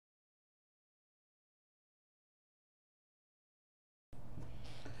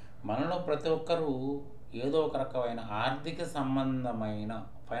మనలో ప్రతి ఒక్కరూ ఏదో ఒక రకమైన ఆర్థిక సంబంధమైన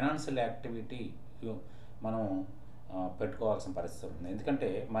ఫైనాన్షియల్ యాక్టివిటీ మనం పెట్టుకోవాల్సిన పరిస్థితి ఉంటుంది. ఎందుకంటే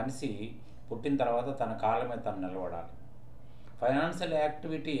మనిషి పుట్టిన తర్వాత తన కాళ్ళ మీద తను నిలబడాలి. ఫైనాన్షియల్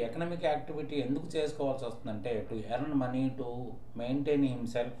యాక్టివిటీ, ఎకనామిక్ యాక్టివిటీ ఎందుకు చేసుకోవాల్సి వస్తుందంటే to earn money, to maintain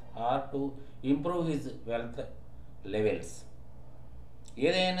himself are to improve his wealth levels.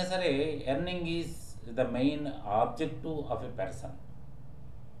 ఏదైనా సరే earning is the main objective of a person.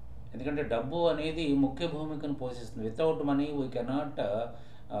 ఎందుకంటే డబ్బు అనేది ముఖ్య భూమికను పోషిస్తుంది. Without money we cannot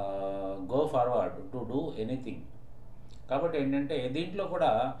go forward to do anything. కాబట్టి ఏంటంటే దీంట్లో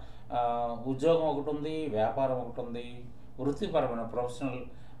కూడా ఉద్యోగం ఒకటి ఉంది, వ్యాపారం ఒకటి ఉంది, వృత్తిపరమైన ప్రొఫెషనల్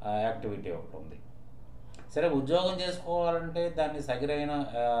యాక్టివిటీ ఒకటి ఉంది. సరే, ఉద్యోగం చేసుకోవాలంటే దాన్ని సగిరైన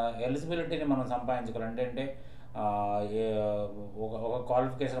ఎలిజిబిలిటీని మనం సంపాదించుకోవాలంటే అంటే ఒక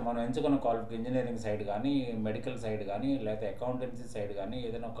క్వాలిఫికేషన్ మనం ఎంచుకున్న ఇంజనీరింగ్ సైడ్ కానీ, మెడికల్ సైడ్ కానీ, లేకపోతే అకౌంటెన్సీ సైడ్ కానీ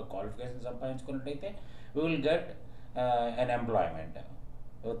ఏదైనా ఒక qualification సంపాదించుకున్నట్టయితే we will get an employment.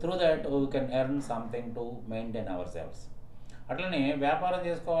 Through that we can earn something to maintain hour cells. అట్లనే వ్యాపారం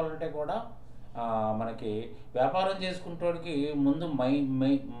చేసుకోవాలంటే కూడా మనకి వ్యాపారం చేసుకుంటోడికి ముందు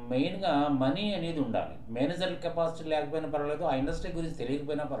మెయిన్గా మనీ అనేది ఉండాలి. మేనేజర్ కెపాసిటీ లేకపోయినా పర్వాలేదు, ఆ ఇండస్ట్రీ గురించి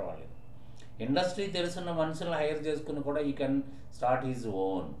తెలియకపోయినా పర్వాలేదు. ఇండస్ట్రీ తెలుసున్న మనుషులను హైర్ చేసుకుని కూడా you can start his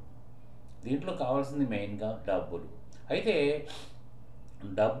own. దీంట్లో కావాల్సింది మెయిన్గా డబ్బులు. అయితే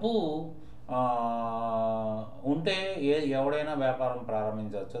డబ్బు ఉంటే ఎవడైనా వ్యాపారం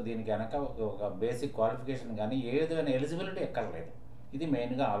ప్రారంభించవచ్చు. దీనికి వెనక ఒక బేసిక్ క్వాలిఫికేషన్ కానీ ఏ విధమైన ఎలిజిబిలిటీ ఎక్కర్లేదు. ఇది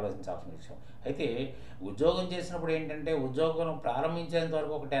మెయిన్గా ఆలోచించాల్సిన విషయం. అయితే ఉద్యోగం చేసినప్పుడు ఏంటంటే ఉద్యోగం ప్రారంభించేంత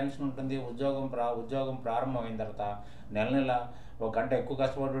వరకు ఒక టెన్షన్ ఉంటుంది. ఉద్యోగం ప్రారంభమైన తర్వాత నెల ఒక గంట ఎక్కువ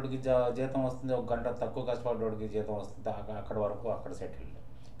కష్టపడ్డోడికి జీతం వస్తుంది, ఒక గంట తక్కువ కష్టపడ్డోడికి జీతం వస్తుంది. అక్కడ వరకు అక్కడ సెటిల్డ్.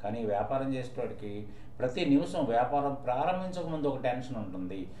 కానీ వ్యాపారం చేసేటోడికి ప్రతి నిమిషం వ్యాపారం ప్రారంభించకముందు ఒక టెన్షన్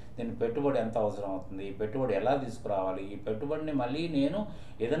ఉంటుంది. దీని పెట్టుబడి ఎంత అవసరం అవుతుంది, ఈ పెట్టుబడి ఎలా తీసుకురావాలి, ఈ పెట్టుబడిని మళ్ళీ నేను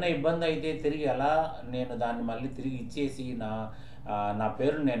ఏదైనా ఇబ్బంది అయితే తిరిగి ఎలా నేను దాన్ని మళ్ళీ తిరిగి ఇచ్చేసి నా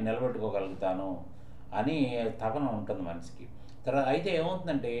పేరుని నేను నిలబెట్టుకోగలుగుతాను అని తపన ఉంటుంది మనిషికి. తర్వాత అయితే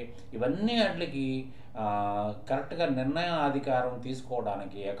ఏమవుతుందంటే ఇవన్నీ వాటికి కరెక్ట్గా నిర్ణయాధికారం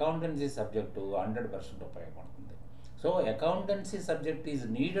తీసుకోవడానికి అకౌంటెన్సీ సబ్జెక్టు 100% ఉపయోగపడుతుంది. So accountancy subject is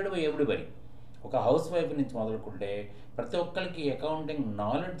needed by everybody. ఒక హౌస్ వైఫ్ నుంచి మొదలుకుంటే ప్రతి ఒక్కరికి అకౌంటింగ్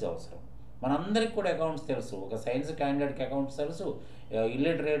నాలెడ్జ్ అవసరం. మనందరికి కూడా అకౌంట్స్ తెలుసు. ఒక సైన్స్ క్యాండిడేట్కి అకౌంట్స్ తెలుసు,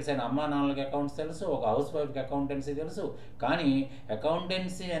 ఇల్లిటరేట్స్ అయిన అమ్మా నాన్నలకి అకౌంట్స్ తెలుసు, ఒక హౌస్ వైఫ్కి అకౌంటెన్సీ తెలుసు. కానీ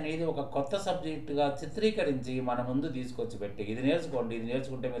అకౌంటెన్సీ అనేది ఒక కొత్త సబ్జెక్టుగా చిత్రీకరించి మన ముందు తీసుకొచ్చి పెట్టి ఇది నేర్చుకోండి, ఇది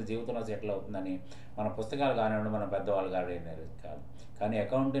నేర్చుకుంటే మీరు జీవితంలో సెటిల్ అవుతుందని మన పుస్తకాలు కానివ్వండి, మన పెద్దవాళ్ళు కానివ్వండి కాదు. కానీ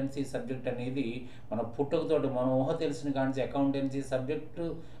అకౌంటెన్సీ సబ్జెక్ట్ అనేది మన పుట్టుకతోటి మన ఊహ తెలిసిన కానీ అకౌంటెన్సీ సబ్జెక్టు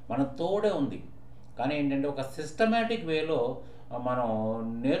మన తోడే ఉంది. కానీ ఏంటంటే ఒక సిస్టమేటిక్ వేలో మనం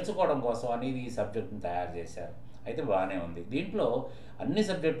నేర్చుకోవడం కోసం అనేది ఈ సబ్జెక్ట్ని తయారు చేశారు. అయితే బాగానే ఉంది. దీంట్లో అన్ని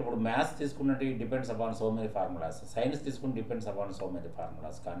సబ్జెక్టు ఇప్పుడు మ్యాథ్స్ తీసుకున్నట్టు depends upon so many formulas, science తీసుకుని depends upon so many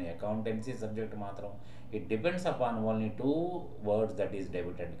formulas. కానీ అకౌంటెన్సీ సబ్జెక్ట్ మాత్రం it depends upon only 2 words, that is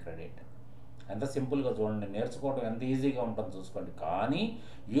debit and credit. ఎంత సింపుల్గా చూడండి, నేర్చుకోవడం ఎంత ఈజీగా ఉంటుందో చూసుకోండి. కానీ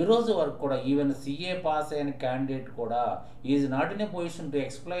ఈరోజు వరకు కూడా ఈవెన్ CA పాస్ అయిన క్యాండిడేట్ కూడా is not in a position to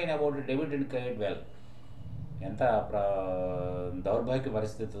explain about debit and credit well. ఎంత దౌర్భాగ్య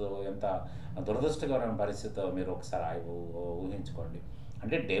పరిస్థితితో, ఎంత దురదృష్టకరమైన పరిస్థితితో మీరు ఒకసారి ఊహించుకోండి.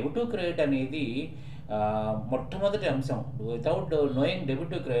 అంటే డెబిట్ టు క్రెడిట్ అనేది మొట్టమొదటి అంశం. Without knowing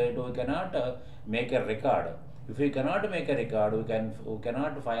debit to credit we cannot make a record. If you cannot make a record we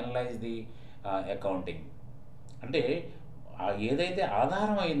cannot finalise the accounting. అంటే ఏదైతే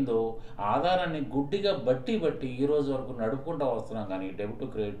ఆధారం అయిందో ఆధారాన్ని గుడ్డిగా బట్టి ఈరోజు వరకు నడుపుకుంటూ వస్తున్నాం. కానీ డెబిట్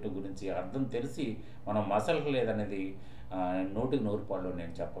క్రెడిట్ గురించి అర్థం తెలిసి మనం మసలలేదనేది 100%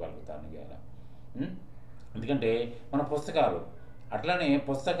 నేను చెప్పగలుగుతాను ఇవాళ. ఎందుకంటే మన పుస్తకాలు అట్లనే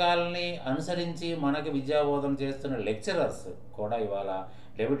పుస్తకాలని అనుసరించి మనకి విద్యాబోధన చేస్తున్న లెక్చరర్స్ కూడా ఇవాళ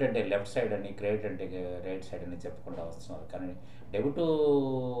డెబిట్ అంటే లెఫ్ట్ సైడ్ అని, క్రెడిట్ అంటే రైట్ సైడ్ అని చెప్పుకుంటూ వస్తున్నారు. కానీ డెబిట్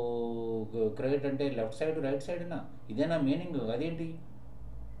క్రెడిట్ అంటే లెఫ్ట్ సైడ్ రైట్ సైడ్నా? ఇదేనా మీనింగ్? అదేంటి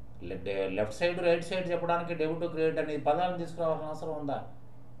లెఫ్ట్ సైడ్ రైట్ సైడ్ చెప్పడానికి డెబిట్ క్రెడిట్ అనేది పదాలను తీసుకురావాల్సిన అవసరం ఉందా?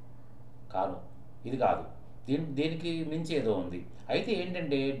 కాదు, ఇది కాదు. దీనికి మించి ఏదో ఉంది. అయితే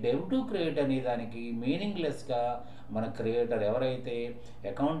ఏంటంటే డెబిట్ క్రెడిట్ అనే దానికి మీనింగ్లెస్గా మన క్రియేటర్ ఎవరైతే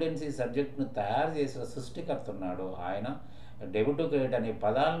అకౌంటెన్సీ సబ్జెక్ట్ను తయారు చేసిన సృష్టికర్త ఉన్నాడో ఆయన డెబిట్ క్రెడిట్ అనే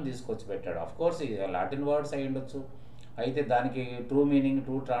పదాలను తీసుకొచ్చి పెట్టాడు. అఫ్కోర్స్ ఇది లాటిన్ వర్డ్స్ అయి ఉండొచ్చు. అయితే దానికి ట్రూ మీనింగ్,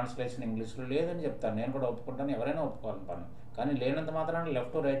 ట్రూ ట్రాన్స్లేషన్ ఇంగ్లీష్లో లేదని చెప్తాను. నేను కూడా ఒప్పుకుంటాను, ఎవరైనా ఒప్పుకోవాలని పని. కానీ లేనంత మాత్రాన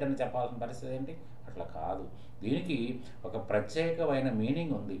లెఫ్ట్ రైట్ అని చెప్పాల్సిన పరిస్థితి ఏంటి? అట్లా కాదు. దీనికి ఒక ప్రత్యేకమైన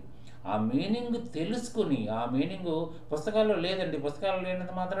మీనింగ్ ఉంది. ఆ మీనింగ్ తెలుసుకుని, ఆ మీనింగు పుస్తకాల్లో లేదండి. పుస్తకాల్లో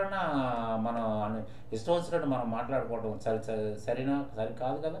లేనంత మాత్రాన మనం ఇష్టం వచ్చినట్టు మనం మాట్లాడుకోవడం సరి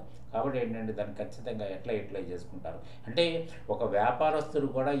కాదు కదా. కాబట్టి ఏంటంటే దాన్ని ఖచ్చితంగా ఎట్లా చేసుకుంటారు అంటే, ఒక వ్యాపారస్తుడు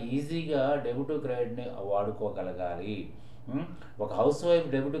కూడా ఈజీగా డెబిట్ క్రెడిట్ని వాడుకోగలగాలి. ఒక హౌస్ వైఫ్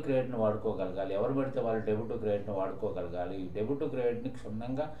డెబిట్ క్రెడిట్ని వాడుకోగలగాలి. ఎవరు పడితే వాళ్ళు డెబిట్ క్రెడిట్ని వాడుకోగలగాలి. డెబిట్ క్రెడిట్ని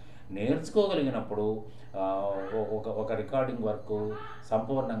క్షుణ్ణంగా నేర్చుకోగలిగినప్పుడు ఒక రికార్డింగ్ వర్క్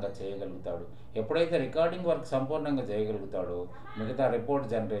సంపూర్ణంగా చేయగలుగుతాడు. ఎప్పుడైతే రికార్డింగ్ వర్క్ సంపూర్ణంగా చేయగలుగుతాడో మిగతా రిపోర్ట్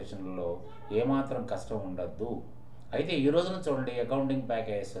జనరేషన్లో ఏమాత్రం కష్టం ఉండద్దు. అయితే ఈ రోజున చూడండి, అకౌంటింగ్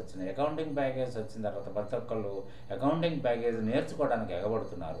ప్యాకేజెస్ వచ్చినాయి. అకౌంటింగ్ ప్యాకేజెస్ వచ్చిన తర్వాత ప్రతి ఒక్కళ్ళు అకౌంటింగ్ ప్యాకేజ్ నేర్చుకోవడానికి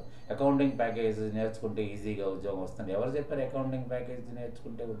ఎగబడుతున్నారు. అకౌంటింగ్ ప్యాకేజ్ నేర్చుకుంటే ఈజీగా ఉద్యోగం వస్తుంది. ఎవరు చెప్పారు అకౌంటింగ్ ప్యాకేజ్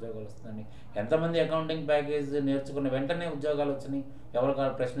నేర్చుకుంటే ఉద్యోగాలు వస్తుందని? ఎంతమంది అకౌంటింగ్ ప్యాకేజ్ నేర్చుకున్న వెంటనే ఉద్యోగాలు వచ్చినాయి? ఎవరు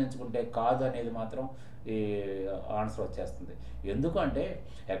ప్రశ్నించుకుంటే కాదు అనేది మాత్రం ఈ ఆన్సర్ వచ్చేస్తుంది. ఎందుకంటే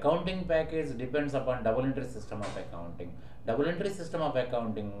accounting package depends upon double entry system of accounting. Double entry system of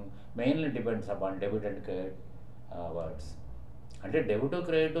accounting mainly depends upon debit and credit words. అంటే డెబిట్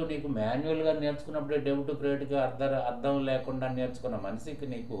క్రెడిట్ నీకు మాన్యువల్గా నేర్చుకున్నప్పుడే డెబిట్ క్రెడిట్కి అర్థం లేకుండా నేర్చుకున్న మనిషికి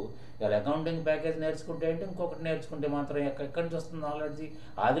నీకు ఇలా అకౌంటింగ్ ప్యాకేజ్ నేర్చుకుంటే అంటే ఇంకొకటి నేర్చుకుంటే మాత్రం ఎక్కడి నుంచి వస్తుంది నాలెడ్జి?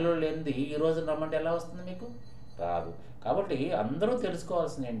 ఆదిలో లేనిది ఈ రోజు రమ్మంటే ఎలా వస్తుంది మీకు? రాదు. కాబట్టి అందరూ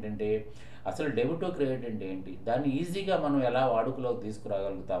తెలుసుకోవాల్సింది ఏంటంటే, అసలు డెబిట్ క్రెడిట్ అంటే ఏంటి, దాన్ని ఈజీగా మనం ఎలా వాడుకలోకి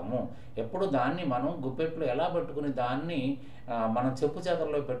తీసుకురాగలుగుతాము, ఎప్పుడు దాన్ని మనం గుప్పెట్లో ఎలా పెట్టుకుని దాన్ని మనం చెప్పు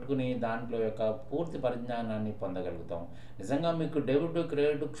చేతల్లో పెట్టుకుని దాంట్లో యొక్క పూర్తి పరిజ్ఞానాన్ని పొందగలుగుతాం. నిజంగా మీకు డెబిట్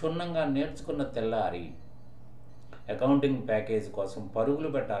క్రెడిట్ క్షుణ్ణంగా నేర్చుకున్న తెల్లారి అకౌంటింగ్ ప్యాకేజ్ కోసం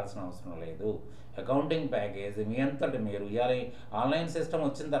పరుగులు పెట్టాల్సిన అవసరం లేదు. అకౌంటింగ్ ప్యాకేజ్ మీ అంతటి మీరు ఇవాళ ఆన్లైన్ సిస్టమ్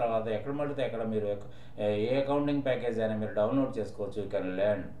వచ్చిన తర్వాత ఎక్కడ పడితే అక్కడ మీరు ఏ అకౌంటింగ్ ప్యాకేజ్ అయినా మీరు డౌన్లోడ్ చేసుకోవచ్చు. You can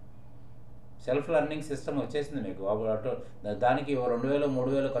learn. Self learning system వచ్చేసింది మీకు. అటు దానికి 2000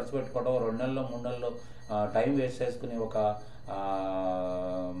 3000 ఖర్చు పెట్టుకోవడం, 2 నెలల్లో 3 నెలల్లో టైం వేస్ట్ చేసుకుని ఒక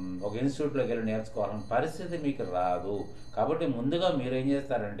ఇన్స్టిట్యూట్లోకి వెళ్ళి నేర్చుకోవాలని పరిస్థితి మీకు రాదు. కాబట్టి ముందుగా మీరు ఏం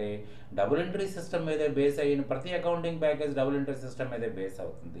చేస్తారంటే, డబుల్ ఎంట్రీ సిస్టమ్ మీదే బేస్ అయిన ప్రతి accounting package double entry system మీదే బేస్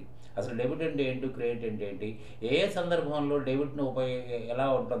అవుతుంది. అసలు డెబిట్ అంటే ఏంటి, క్రెడిట్ అంటే ఏంటి, ఏ సందర్భంలో డెబిట్ను ఎలా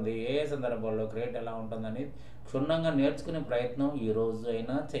ఉంటుంది, ఏ సందర్భంలో క్రెడిట్ ఎలా ఉంటుందని క్షుణ్ణంగా నేర్చుకునే ప్రయత్నం ఈ రోజు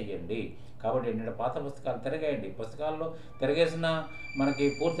అయినా చెయ్యండి. కాబట్టి ఏంటంటే పాత పుస్తకాలు తిరగేయండి. పుస్తకాల్లో తిరగేసిన మనకి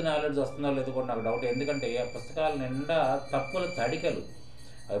పూర్తి నాలెడ్జ్ వస్తుందో లేదో కూడా నాకు డౌట్. ఎందుకంటే ఆ పుస్తకాల నిండా తప్పుల తడికలు.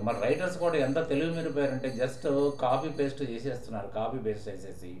 మన రైటర్స్ కూడా ఎంత తెలివి మీరిపోయారంటే జస్ట్ కాపీ పేస్ట్ చేసేస్తున్నారు. కాపీ పేస్ట్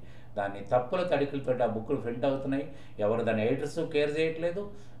చేసేసి దాన్ని తప్పుల తడికలతో ఆ బుక్కులు ప్రింట్ అవుతున్నాయి. ఎవరు దాని ఎడిటర్స్ కేర్ చేయట్లేదు,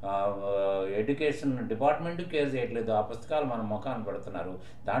 ఎడ్యుకేషన్ డిపార్ట్మెంట్ కేర్ చేయట్లేదు. ఆ పుస్తకాలు మన ముఖాన్ని పెడుతున్నారు.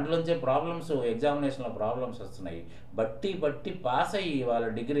 దాంట్లోంచే ప్రాబ్లమ్స్, ఎగ్జామినేషన్లో ప్రాబ్లమ్స్ వస్తున్నాయి. బట్టి పాస్ అయ్యి వాళ్ళ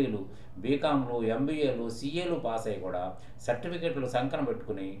డిగ్రీలు, బీకామ్లు, ఎంబీఏలు, సీఏలు పాస్ అయ్యి కూడా సర్టిఫికెట్లు సంకన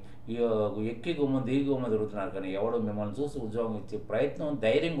పెట్టుకుని ఎక్కి గుమ్మ దిగి గుమ్మ తిరుగుతున్నారు. కానీ ఎవడు మిమ్మల్ని చూసి ఉద్యోగం ఇచ్చే ప్రయత్నం,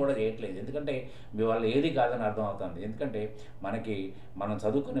 ధైర్యం కూడా చేయట్లేదు. ఎందుకంటే మీ వాళ్ళు ఏది కాదని అర్థం అవుతుంది. ఎందుకంటే మనం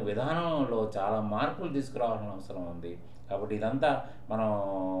చదువుకునే విధానంలో చాలా మార్పులు తీసుకురావాల్సిన అవసరం ఉంది. కాబట్టి ఇదంతా మనం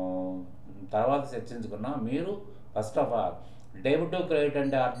తర్వాత చర్చించుకున్నాం. మీరు first of all debit credit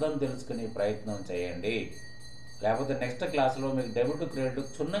అంటే అర్థం తెలుసుకునే ప్రయత్నం చేయండి. లేకపోతే నెక్స్ట్ క్లాస్లో మీకు డెబిట్ క్రెడిట్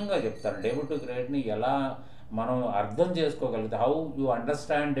క్షుణ్ణంగా చెప్తాను. డెబిట్ క్రెడిట్ని ఎలా మనం అర్థం చేసుకోగలిగితే, how you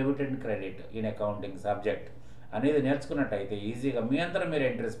understand debit and credit in accounting subject అనేది నేర్చుకున్నట్టయితే ఈజీగా మీ అంతా మీరు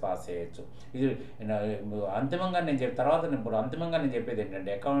ఎంట్రీస్ పాస్ చేయొచ్చు. ఇది అంతిమంగా నేను చెప్పేది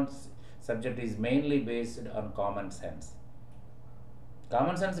ఏంటంటే, accounts subject is mainly based on common sense.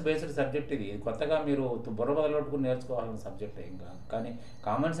 Common sense based subject ఇది. కొత్తగా మీరు బుర్ర బదలొట్టుకుని నేర్చుకోవాల్సిన సబ్జెక్ట్ ఏం కాదు. కానీ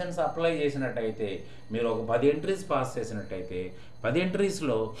కామన్ సెన్స్ అప్లై చేసినట్టయితే, మీరు ఒక 10 ఎంట్రీస్ పాస్ చేసినట్టయితే, 10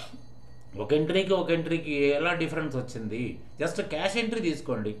 ఎంట్రీస్లో ఒక ఎంట్రీకి ఎలా డిఫరెన్స్ వచ్చింది, జస్ట్ క్యాష్ ఎంట్రీ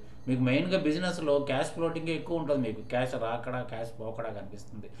తీసుకోండి. మీకు మెయిన్గా బిజినెస్లో క్యాష్ ఫ్లోటింగే ఎక్కువ ఉంటుంది. మీకు క్యాష్ రాకడా క్యాష్ పోకడా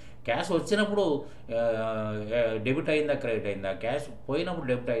కనిపిస్తుంది. క్యాష్ వచ్చినప్పుడు డెబిట్ అయిందా క్రెడిట్ అయిందా, క్యాష్ పోయినప్పుడు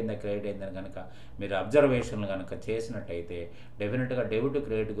డెబిట్ అయిందా క్రెడిట్ అయిందని కనుక మీరు అబ్జర్వేషన్లు కనుక చేసినట్టయితే డెఫినెట్గా డెబిట్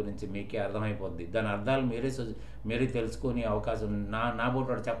క్రెడిట్ గురించి మీకే అర్థమైపోద్ది. దాని అర్థాలు మీరే తెలుసుకునే అవకాశం నా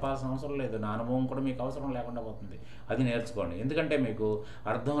బోటు చెప్పాల్సిన అవసరం లేదు. నా అనుభవం కూడా మీకు అవసరం లేకుండా పోతుంది. అది నేర్చుకోండి. ఎందుకంటే మీకు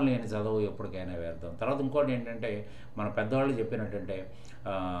అర్థం లేని చదువు ఎప్పటికైనా వ్యర్థం. తర్వాత ఇంకోటి ఏంటంటే, మన పెద్దవాళ్ళు చెప్పినట్టంటే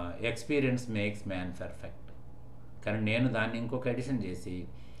ఎక్స్పీరియన్స్ మేక్స్ మ్యాన్ పర్ఫెక్ట్. కానీ నేను దాన్ని ఇంకొక ఎడిషన్ చేసి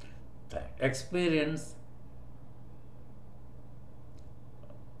experience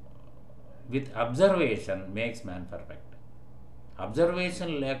with observation makes man perfect.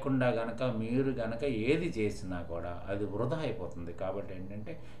 Observation లేకుండా మీరు ఏది చేసినా కూడా అది వృధా అయిపోతుంది. కాబట్టి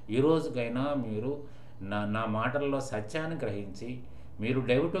ఏంటంటే, ఈ రోజుకైనా మీరు నా మాటల్లో సత్యాన్ని గ్రహించి మీరు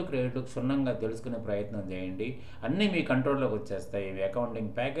డెబిట్ క్రెడిట్ క్షుణ్ణంగా తెలుసుకునే ప్రయత్నం చేయండి. అన్నీ మీ కంట్రోల్లోకి వచ్చేస్తాయి. మీ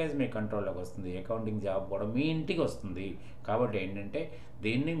అకౌంటింగ్ ప్యాకేజ్ మీ కంట్రోల్లోకి వస్తుంది. అకౌంటింగ్ జాబ్ కూడా మీ ఇంటికి వస్తుంది. కాబట్టి ఏంటంటే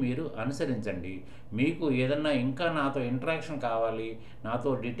దీన్ని మీరు అనుసరించండి. మీకు ఏదన్నా ఇంకా నాతో ఇంటరాక్షన్ కావాలి, నాతో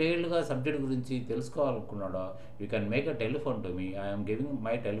డీటెయిల్డ్గా సబ్జెక్ట్ గురించి తెలుసుకోవాలనుకున్నాడో you can make a telephone to me. I'm giving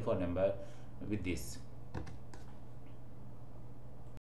my telephone number with this.